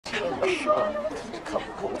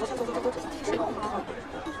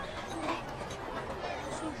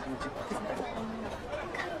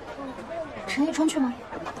陈一川去吗？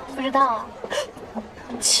不知道啊。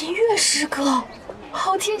秦月师哥，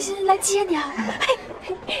好贴心，来接你啊！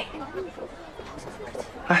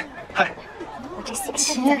嗨嗨，我这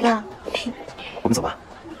秦月哥，我们走吧。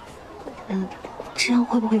这样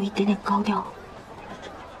会不会有一点点高调？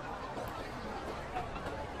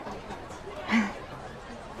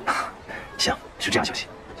行，是这样就行。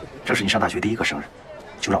这是你上大学第1个生日，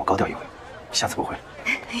就让我高调一回，下次不会了。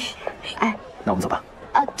哎，那我们走吧。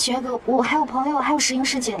秦月哥，我还有朋友，还有石英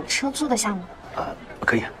师姐车租的项目。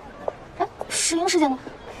可以。石英师姐呢？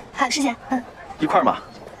师姐，一块儿嘛。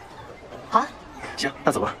好啊。行，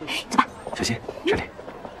那走吧。走吧。小心，这里。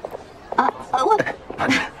我安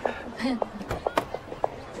全。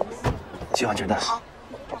系好安全带。好。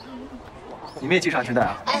你们也系上安全带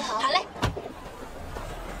啊。哎，好嘞。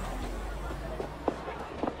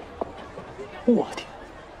我的天！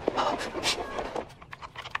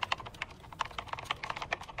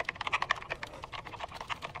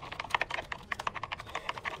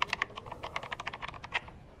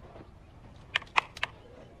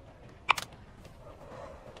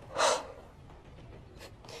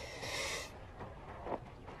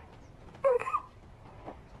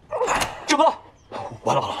郑哥，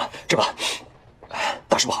完了，郑哥，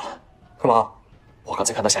大事不好了！干嘛？我刚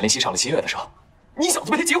才看到夏林熙上了秦月的车，你小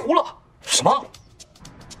子被他截胡了！什么？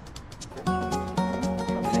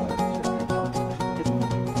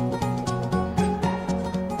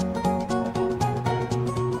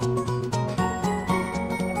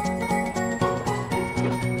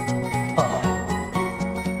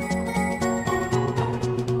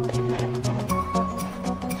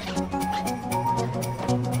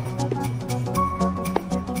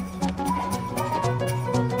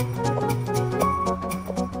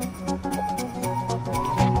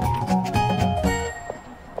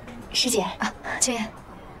师姐啊，青月，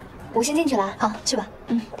我先进去了。好，去吧。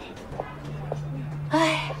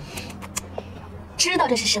哎，知道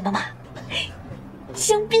这是什么吗？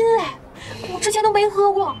香槟哎，我之前都没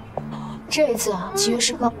喝过。这一次啊，秦月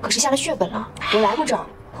师哥可是下了血本了，我来过这儿，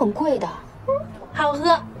很贵的。好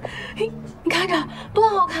喝，你看着多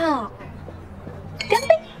好看啊！干杯！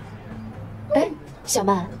哎，小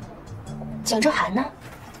曼，蒋哲涵呢？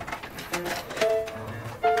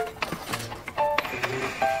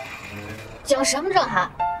讲什么正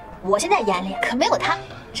涵？我现在眼里可没有他，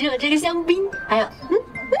只有这个香槟，还有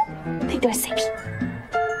那对 CP。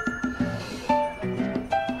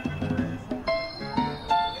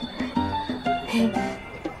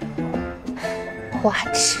花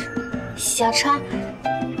痴，小川，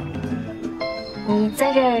你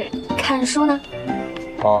在这儿看书呢？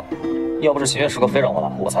要不是秦月师哥非让我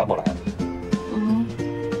来，我才不来。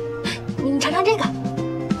你尝尝这个。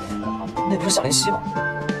那不是夏林熙吗？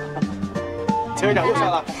秦会长又上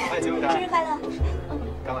了，哎，秦会长，生日快乐！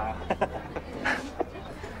刚来啊。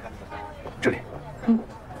这里。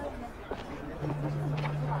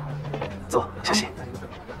坐，小心。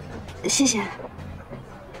谢谢。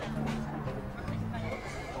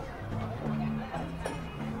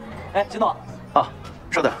哎，金总。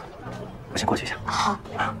稍等，我先过去一下。好。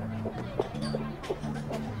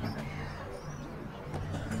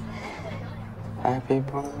Happy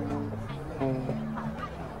birthday。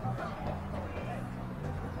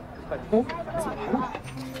怎么还没来？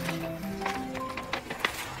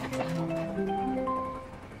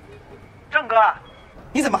郑哥，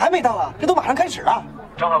你怎么还没到啊？这都马上开始了。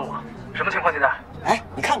张怀武，什么情况现在？哎，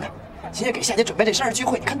你看看，秦月给夏姐准备这生日聚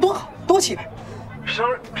会，你看多好，多气派。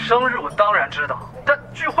生日我当然知道，但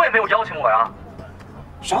聚会没有邀请我呀。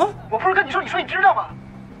什么？我不是跟你说，你知道吗？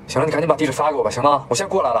行了，你赶紧把地址发给我吧，行吗？我现在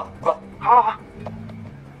过来了，快。好。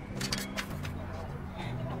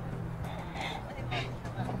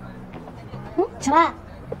小曼，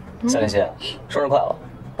夏林熙，生日快乐！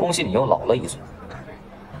恭喜你又老了1岁。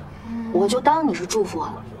我就当你是祝福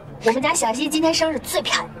了。我们家小希今天生日最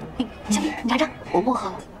漂亮。小曼，你尝尝，我不喝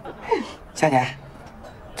了。夏姐，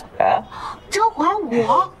哎，张怀武，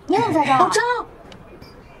你怎么在这儿？老张，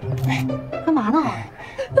干嘛呢？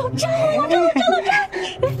老张，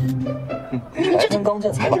你这跟刚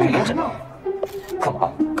见才把人这样，干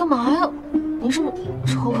嘛？干嘛呀？你是不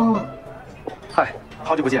是抽风了？嗨，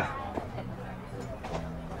好久不见。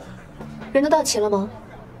人都到齐了吗？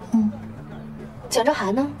蒋哲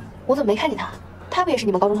涵呢？我怎么没看见他？他不也是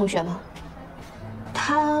你们高中同学吗？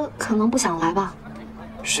他可能不想来吧。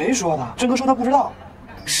谁说的？郑哥说他不知道。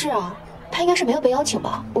是啊，他应该是没有被邀请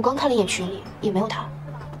吧？我刚看了一眼群里，也没有他。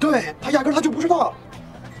对，他压根他就不知道。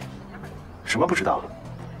什么不知道？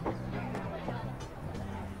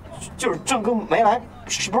就是郑哥没来，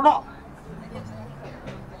只是不知道。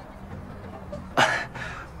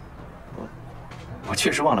我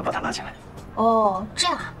确实忘了把他拉进来。哦，这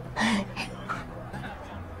样啊。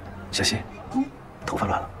小希，头发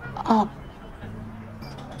乱了。哦。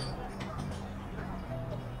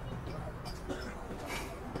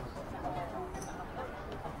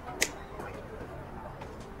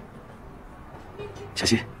小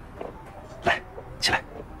希，来，起来。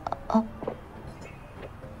哦。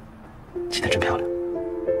今天真漂亮。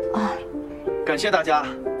啊。感谢大家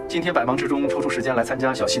今天百忙之中抽出时间来参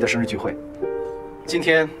加小希的生日聚会。今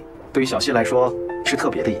天对于小希来说是特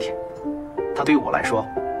别的一天，他对于我来说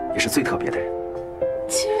也是最特别的人。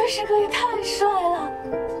七月师哥也太帅了。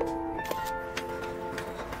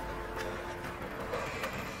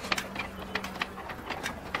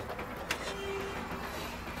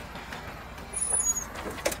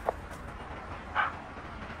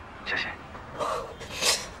小希。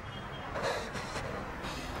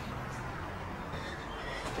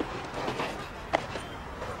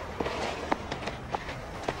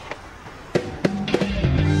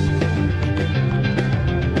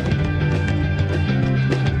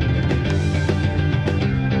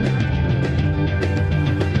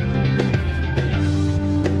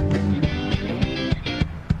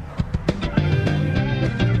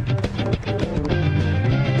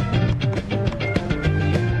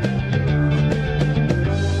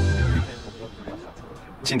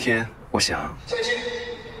今天我想，夏雨欣，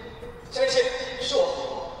夏雨欣，是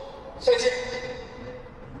我，夏雨欣。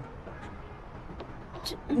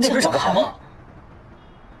那不是长得好吗？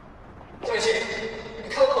夏雨欣，你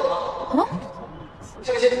看到了吗？啊？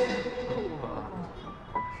夏雨欣。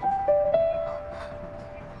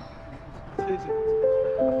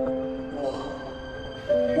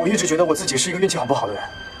我一直觉得我自己是一个运气很不好的人。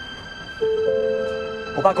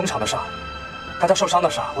我爸工厂的事儿，大家受伤的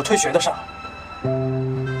事儿，我退学的事儿。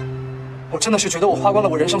我真的是觉得我花光了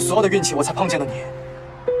我人生所有的运气，我才碰见了你。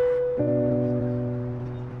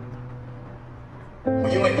我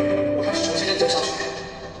因为我开始重新认真上学，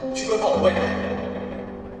去规划我的未来。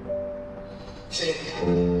谢谢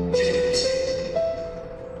你，谢谢你的心，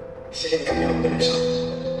谢谢你改变了我的人生。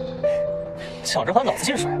蒋正涵脑子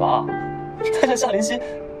进水吧？他向夏林熙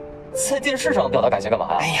在电视上表达感谢干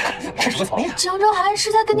嘛呀？哎呀，这什么草？蒋正涵是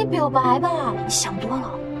在跟你表白吧？你想多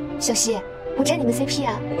了。小希，我沾你们 CP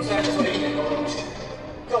啊。我们虽然只做了1年高中同学，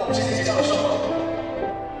但我们之前结下的生活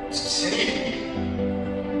情谊。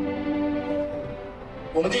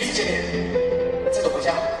我们第一次见面，在董回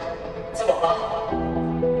家，在网吧，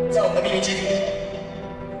在我们的秘密基地。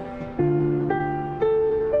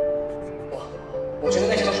我觉得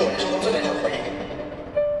那些都是我人生中最美好的回忆。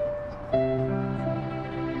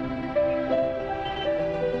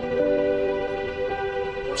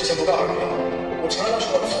我之前不告而别，我承认那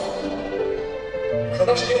是我的错。可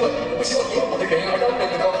能是因为我不希望因为我的原因而耽误了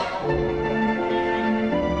你的高考。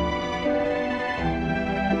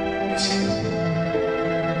对不起，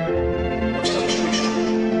我真的不是故意说的。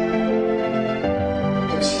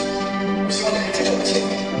对不起，我希望你可以接受我的歉意。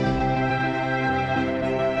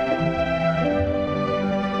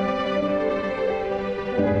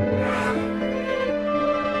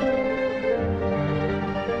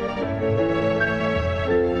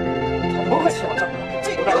不客气了，张哥，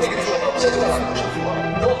这个赶紧跟你说，现在就在哪里？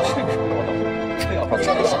你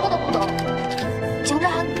说你什么都不懂，蒋正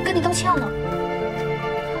涵跟你道歉了。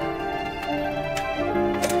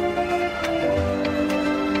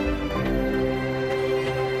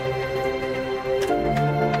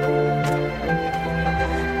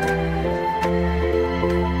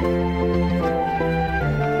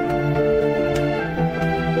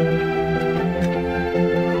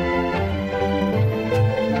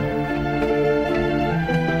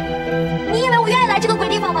你以为我愿意来这个鬼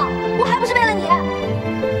地方吗？我还不是为了你。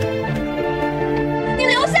你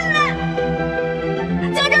留下来，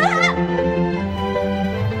蒋正涵，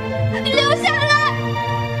你留下来。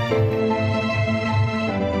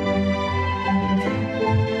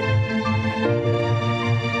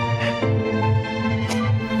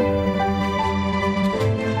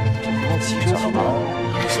其实好吗？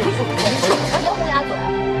谁说不是？别乌鸦嘴。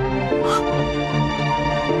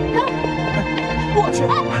我去！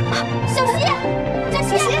小希，小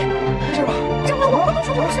希，是吧？张伟，我不能说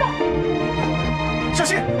这种事。小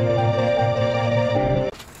希，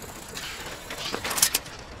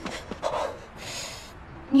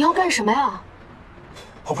你要干什么呀？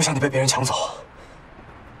我不想你被别人抢走。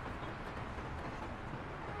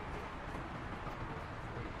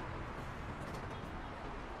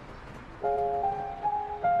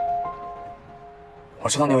我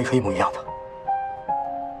知道你有一颗一模一样的，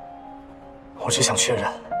我只想确认，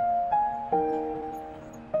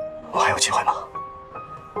有机会吗？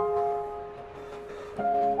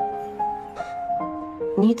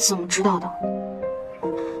你怎么知道的？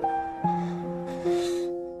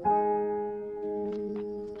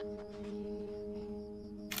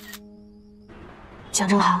蒋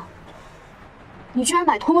正航，你居然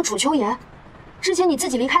买通了楚秋言！之前你自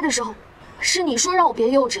己离开的时候，是你说让我别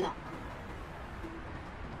幼稚的。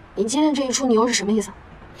你今天这一出，你又是什么意思？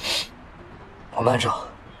我慢着，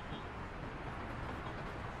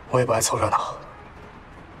我也不爱凑热闹，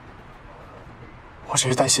我只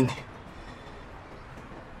是担心你。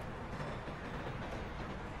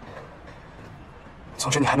总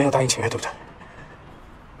之，你还没有答应秦月，对不对？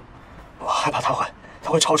我害怕他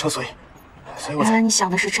会超车，所以我才……原来你想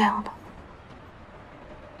的是这样的。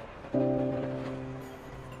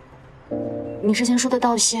你之前说的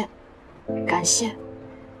道谢、感谢，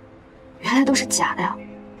原来都是假的呀。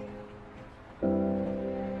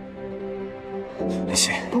林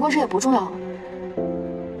夕，不过这也不重要了。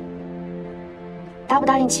答不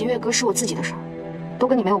答应秦月哥是我自己的事儿，都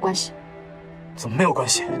跟你没有关系。怎么没有关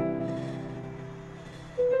系？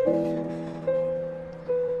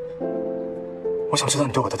我想知道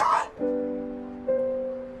你对我的答案。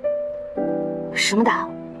什么答案？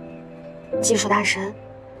技术大神，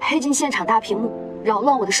黑进现场大屏幕，扰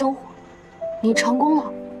乱我的生活。你成功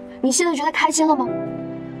了，你现在觉得开心了吗？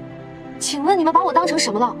请问你们把我当成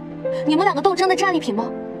什么了？你们两个斗争的战利品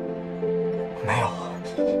吗？没有，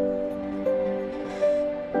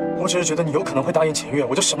我只是觉得你有可能会答应秦月，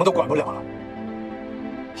我就什么都管不了了。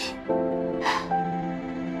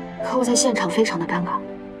可我在现场非常的尴尬。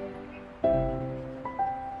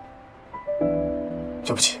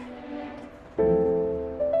对不起，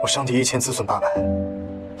我伤敌1000，自损800。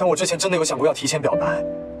但我之前真的有想过要提前表白，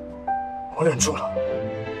我忍住了。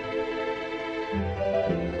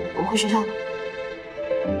我回学校了，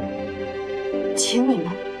请你们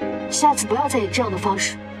下次不要再以这样的方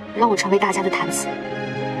式让我成为大家的谈资。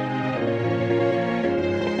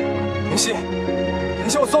林夕，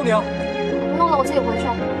我送你啊！不用了，我自己回去。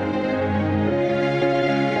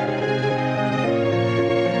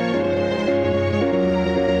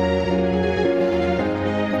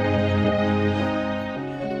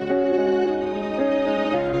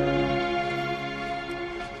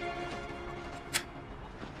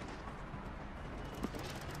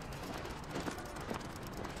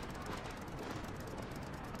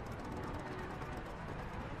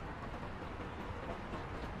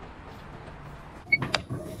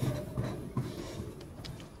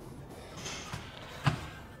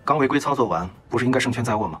刚违规操作完，不是应该胜券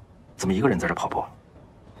在握吗？怎么一个人在这跑步？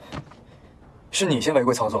是你先违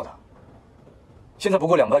规操作的，现在不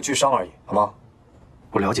过两败俱伤而已，好吗？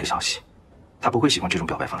我了解小希，他不会喜欢这种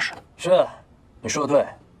表白方式的。是，你说的对。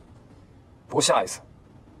不过下一次，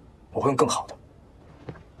我会用更好的。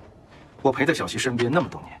我陪在小希身边那么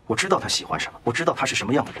多年，我知道她喜欢什么，我知道她是什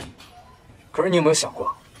么样的人。可是你有没有想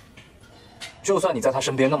过，就算你在她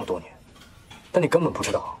身边那么多年，但你根本不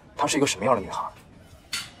知道她是一个什么样的女孩。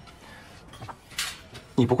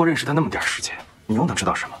你不过认识她那么点时间，你又能知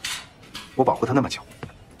道什么？我保护她那么久，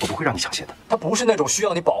我不会让你抢先的。她不是那种需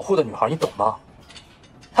要你保护的女孩，你懂吗？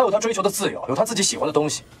她有她追求的自由，有她自己喜欢的东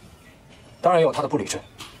西，当然也有她的不理智。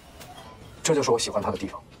这就是我喜欢她的地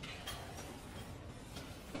方。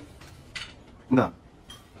那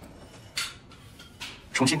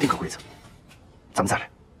重新定个规则，咱们再来。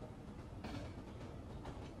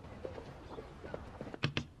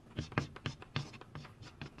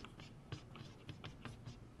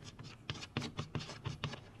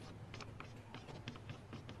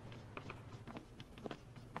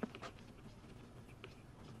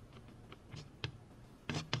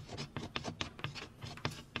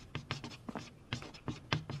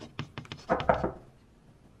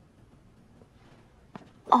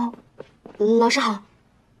哦，老师好。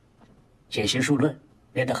解析数论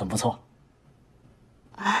练得很不错。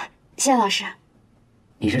啊，谢谢老师。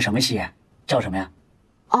你是什么系啊？叫什么呀？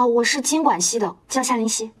哦，我是经管系的，叫夏林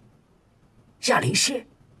溪。夏林溪？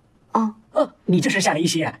哦，你就是夏林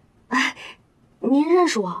溪啊？哎，您认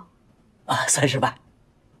识我？啊，算是吧。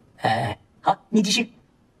好，你继续。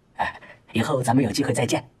以后咱们有机会再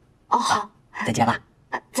见。哦，好，再见了。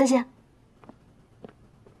再见。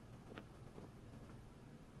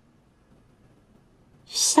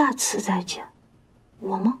下次再见，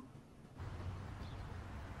我吗？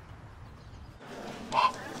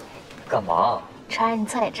干嘛？穿你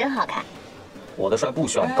侧脸真好看。我的帅不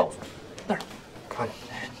需要你告诉我。那儿，看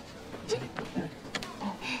见。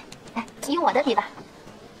来，用我的笔吧。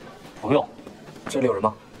不用。这里有人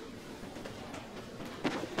吗？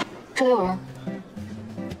这里有人。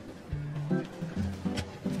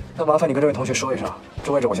那麻烦你跟这位同学说一声，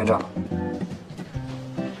这位置我先占了。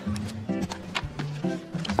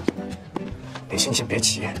你先别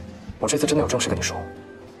急，我这次真的有正事跟你说。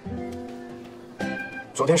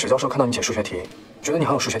昨天史教授看到你解数学题，觉得你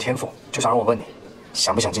很有数学天赋，就想让我问你，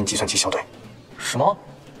想不想进计算机校队？什么？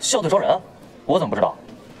校队招人？我怎么不知道？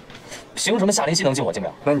凭什么夏林希能进我进不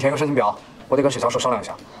了？那你填个申请表，我得跟史教授商量一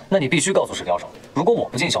下。那你必须告诉史教授，如果我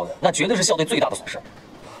不进校队，那绝对是校队最大的损失。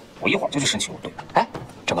我一会儿就去申请入队。哎，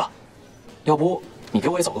郑哥，要不你给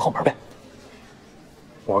我也走个后门呗？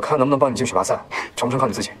我看能不能帮你进选拔赛，成不成靠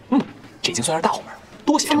你自己。这已经算是大后门，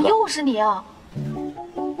多谢郑哥。怎么又是你啊？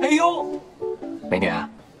哎呦，美女，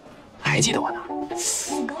还记得我呢？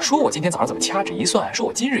说我今天早上怎么掐指一算，说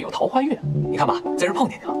我今日有桃花运。你看吧，在这碰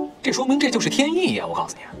见你了，这说明这就是天意呀！我告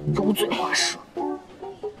诉你，油嘴滑舌。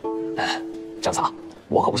哎，张嫂，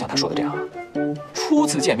我可不像他说的这样啊。初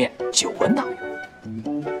次见面，久闻大名。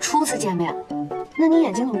初次见面，那你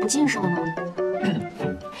眼睛怎么不近视了呢？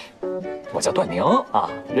我叫段宁啊，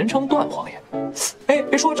人称段王爷。哎，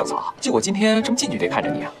别说郑嫂，就我今天这么近距离看着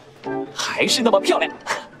你啊，还是那么漂亮。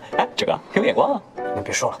哎，这个挺有眼光啊。你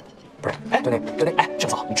别说了，不是，哎，段宁，哎，郑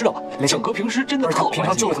嫂，你知道吧？郑哥平时真的特平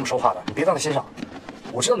常就是这么说话的，你别当在心上。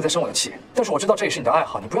我知道你在生我的气，但是我知道这也是你的爱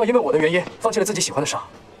好，你不要因为我的原因放弃了自己喜欢的事儿。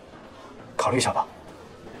考虑一下吧。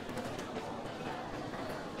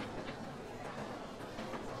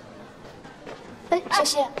哎，小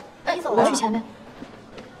希，你走了，我去前面。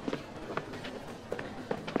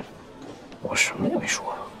我什么也没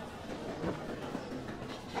说。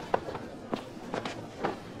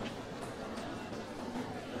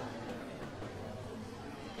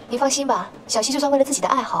你放心吧，小希就算为了自己的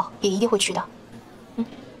爱好，也一定会去的。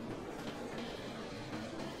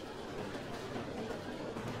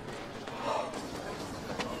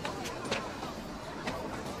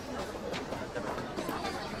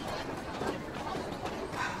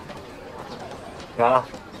来了。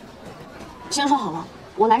先说好了，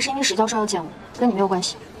我来是因为史教授要见我，跟你没有关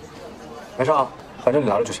系。没事啊，反正你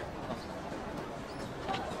来了就行。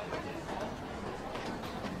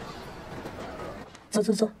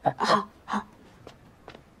走，好。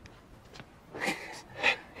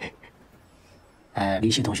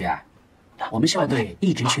林夕同学啊，我们校队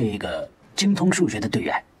一直缺一个精通数学的队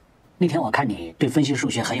员。那天我看你对分析数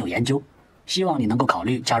学很有研究，希望你能够考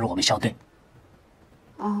虑加入我们校队。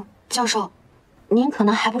教授，您可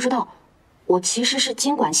能还不知道，我其实是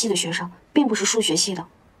经管系的学生，并不是数学系的，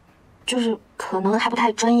就是可能还不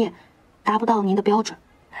太专业，达不到您的标准。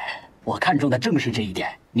我看中的正是这一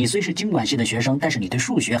点。你虽是经管系的学生，但是你对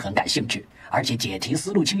数学很感兴趣，而且解题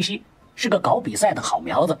思路清晰，是个搞比赛的好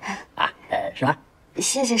苗子啊，是吧？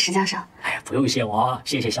谢谢史教授。哎呀，不用谢我，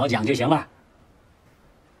谢谢小蒋就行了。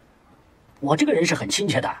我这个人是很亲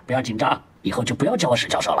切的，不要紧张，以后就不要叫我史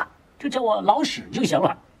教授了，就叫我老史就行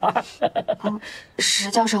了啊。史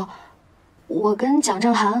教授，我跟蒋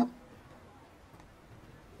正涵，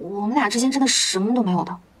我们俩之间真的什么都没有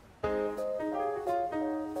的。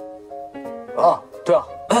对啊，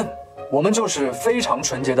我们就是非常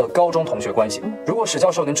纯洁的高中同学关系。如果史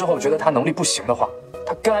教授您之后觉得他能力不行的话，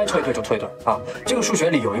他该退队就退队啊。这个数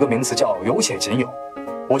学里有一个名词叫有且仅有。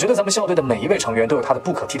我觉得咱们校队的每一位成员都有他的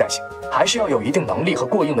不可替代性，还是要有一定能力和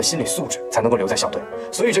过硬的心理素质才能够留在校队。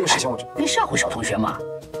所以这个事情我就别吓唬小同学嘛。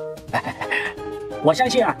我相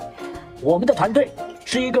信啊，我们的团队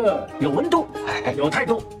是一个有温度、有态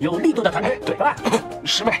度、有力度的团队，对吧？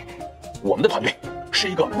师妹，我们的团队是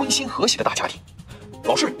一个温馨和谐的大家庭。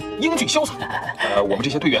老师英俊潇洒，我们这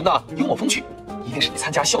些队员呢幽默风趣，一定是你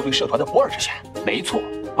参加校队社团的不二之选。没错，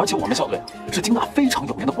而且我们校队是京大非常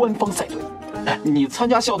有名的官方赛队。你参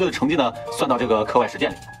加校队的成绩呢，算到这个课外实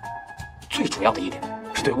践里。最主要的一点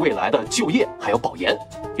是对未来的就业还有保研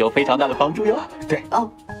有非常大的帮助哟。对，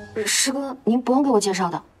师哥，您不用给我介绍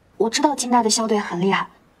的，我知道京大的校队很厉害，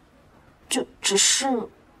只是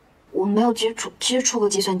我没有接触过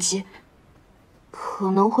计算机，可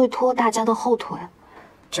能会拖大家的后腿。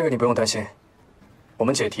这个你不用担心，我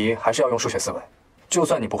们解题还是要用数学思维，就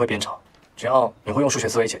算你不会编程，只要你会用数学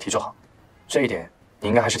思维解题就好。这一点你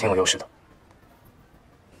应该还是挺有优势的。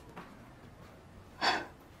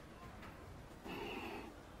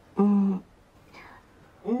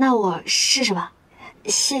那我试试吧，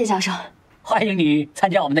谢谢教授。欢迎你参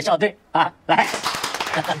加我们的校队啊！来，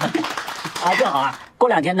正好啊，过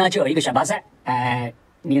2天呢就有一个选拔赛，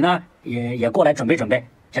你呢也过来准备准备。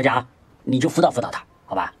小蒋，你就辅导辅导他，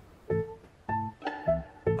好吧？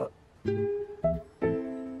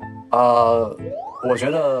我觉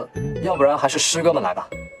得要不然还是师哥们来吧。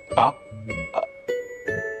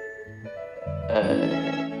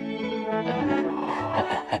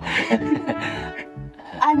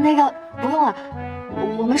那个不用了，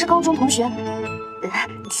我们是高中同学。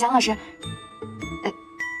蒋老师，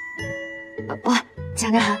不，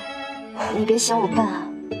蒋振涵，你别嫌我笨啊。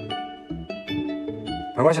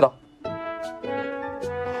没关系的。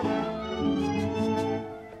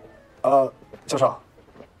教授，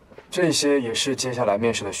这些也是接下来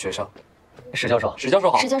面试的学生。史教授，史教授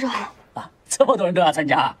好。史教授好。啊，这么多人都要参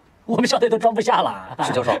加，我们校队都装不下了。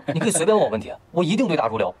史教授，你可以随便问我问题，我一定对答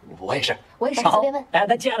如流。我也是，随便问。哎，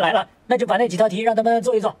那既然来了，那就把那几道题让他们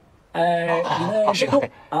做一做。你们监督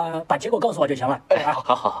把结果告诉我就行了。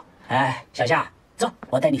好。哎，小夏，走，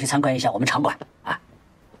我带你去参观一下我们场馆啊。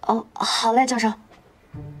哦，好嘞，教授。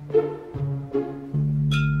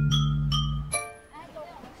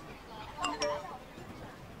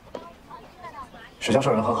史教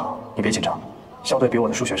授人很好，你别紧张，校队比我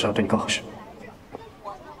的数学社对你更合适。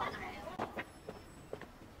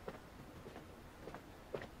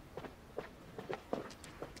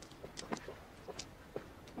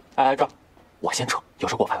哎，哥，我先撤，有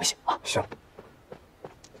事给我发微信啊。行。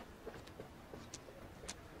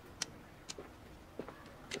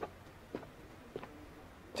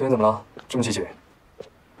今天怎么了？这么积极？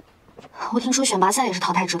我听说选拔赛也是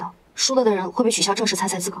淘汰制的，输了的人会被取消正式参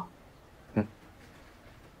赛资格。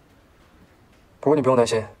不过你不用担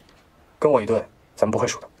心，跟我一队，咱们不会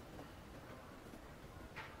输的。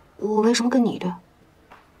我为什么跟你一队？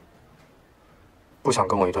不想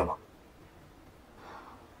跟我一队吗？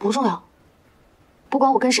不重要，不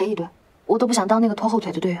管我跟谁一队，我都不想当那个拖后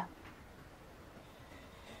腿的队员。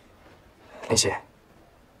林夕，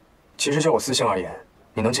其实就我私心而言，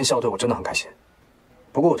你能进校队，我真的很开心。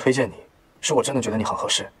不过我推荐你，是我真的觉得你很合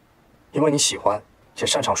适，因为你喜欢且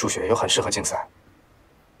擅长数学，又很适合竞赛。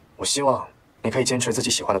我希望你可以坚持自己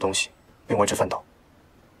喜欢的东西，并为之奋斗。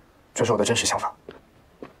这是我的真实想法。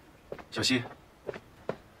小希，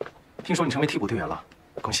听说你成为替补队员了，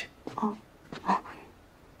恭喜！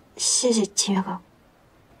谢谢秦月哥。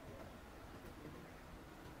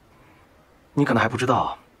你可能还不知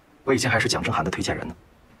道，我以前还是蒋振涵的推荐人呢。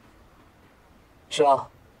是啊，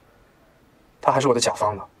他还是我的甲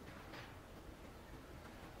方呢。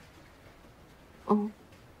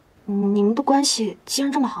你们的关系竟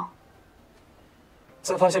然这么好？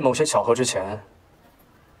在发现某些巧合之前，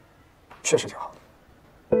确实挺好。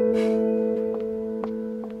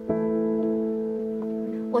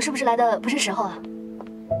我是不是来的不是时候啊？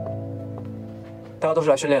大家都是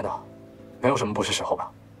来训练的，没有什么不是时候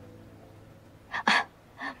吧？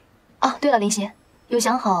哦，对了，林夕，有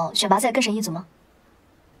想好选拔赛跟谁一组吗？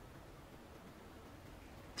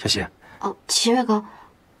小希，秦月哥，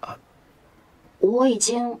我已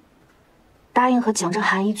经答应和蒋振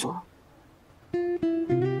涵一组了。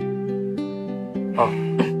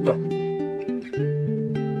对。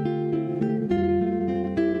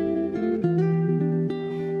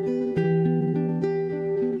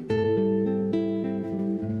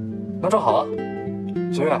那正好啊，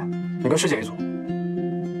秦月，你跟师姐一组，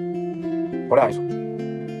我俩一组。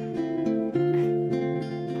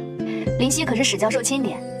林夕可是史教授钦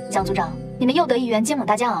点，蒋组长，你们又得一员，接猛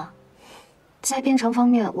大将啊！在编程方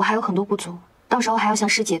面，我还有很多不足，到时候还要向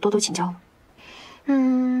师姐多多请教。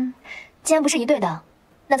既然不是一队的，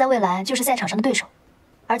那在未来就是赛场上的对手，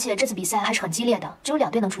而且这次比赛还是很激烈的，只有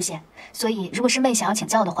2队能出现，所以如果师妹想要请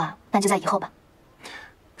教的话，那就在以后吧。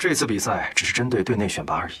这次比赛只是针对队内选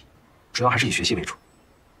拔而已，主要还是以学习为主。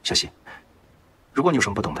小希，如果你有什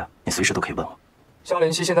么不懂的，你随时都可以问我。夏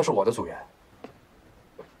林希现在是我的组员，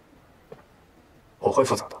我会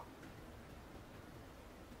负责的。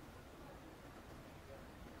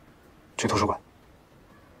去图书馆。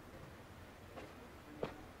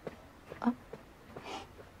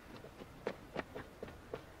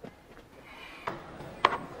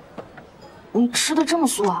你吃的这么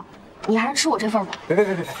素啊？你还是吃我这份吧。别，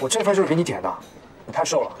我这份就是给你点的，你太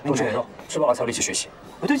瘦了，多吃点肉，吃饱了才有力气学习。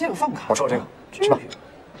我对这个放开。我吃我这个，吃吧。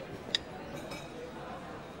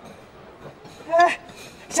哎，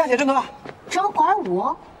夏姐，郑哥，张怀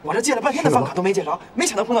武，我这借了半天的饭卡都没借着，没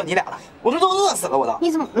想到碰到你俩了，我这都饿死了，我都。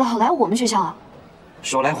你怎么老来我们学校啊？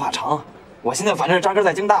说来话长，我现在反正扎根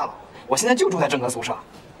在京大了，我现在就住在郑哥宿舍。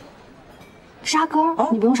扎根儿？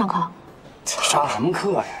你不用上课？上什么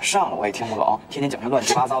课呀？上了我也听不懂，天天讲这乱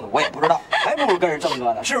七八糟的，我也不知道，还不如跟着郑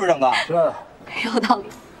哥呢，是不是郑哥？是。有道理。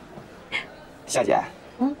夏姐，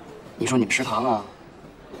你说你们食堂啊，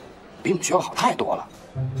比我们学校好太多了，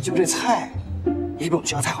就这菜也比我们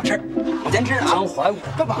学校菜好吃。我先吃啊。张怀武，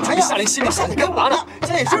干嘛呀？夏林希，夏姐给我的，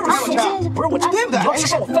夏姐是不是给我吃？不是我吃，对不对？你要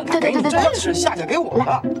吃我饭卡给你，真的是夏姐给我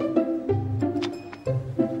的。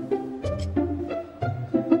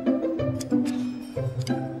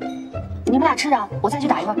你们俩吃着，我再去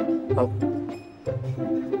打一份。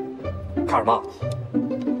看什么？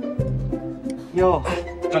哟，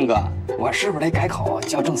郑哥，我是不是得改口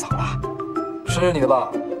叫郑嫂了？是你的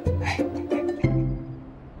吧？哎，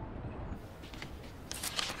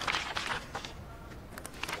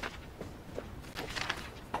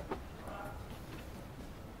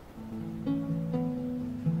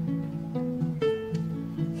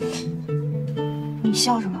你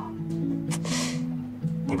笑什么？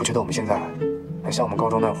你不觉得我们现在很像我们高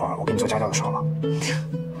中那会儿我给你做家教的时候吗？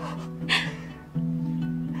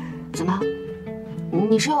怎么？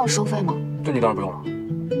你是要收费吗？对你当然不用了。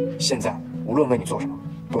现在无论为你做什么，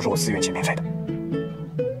都是我自愿且免费的。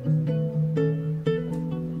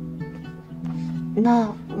那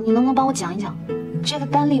你能不能帮我讲一讲，这个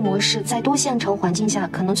单例模式在多线程环境下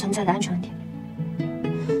可能存在的安全问题？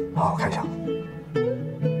好，我看一下。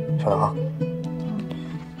稍等啊。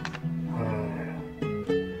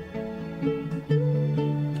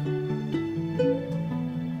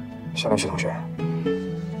小练习同学，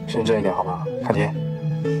认真一点好吗？看题。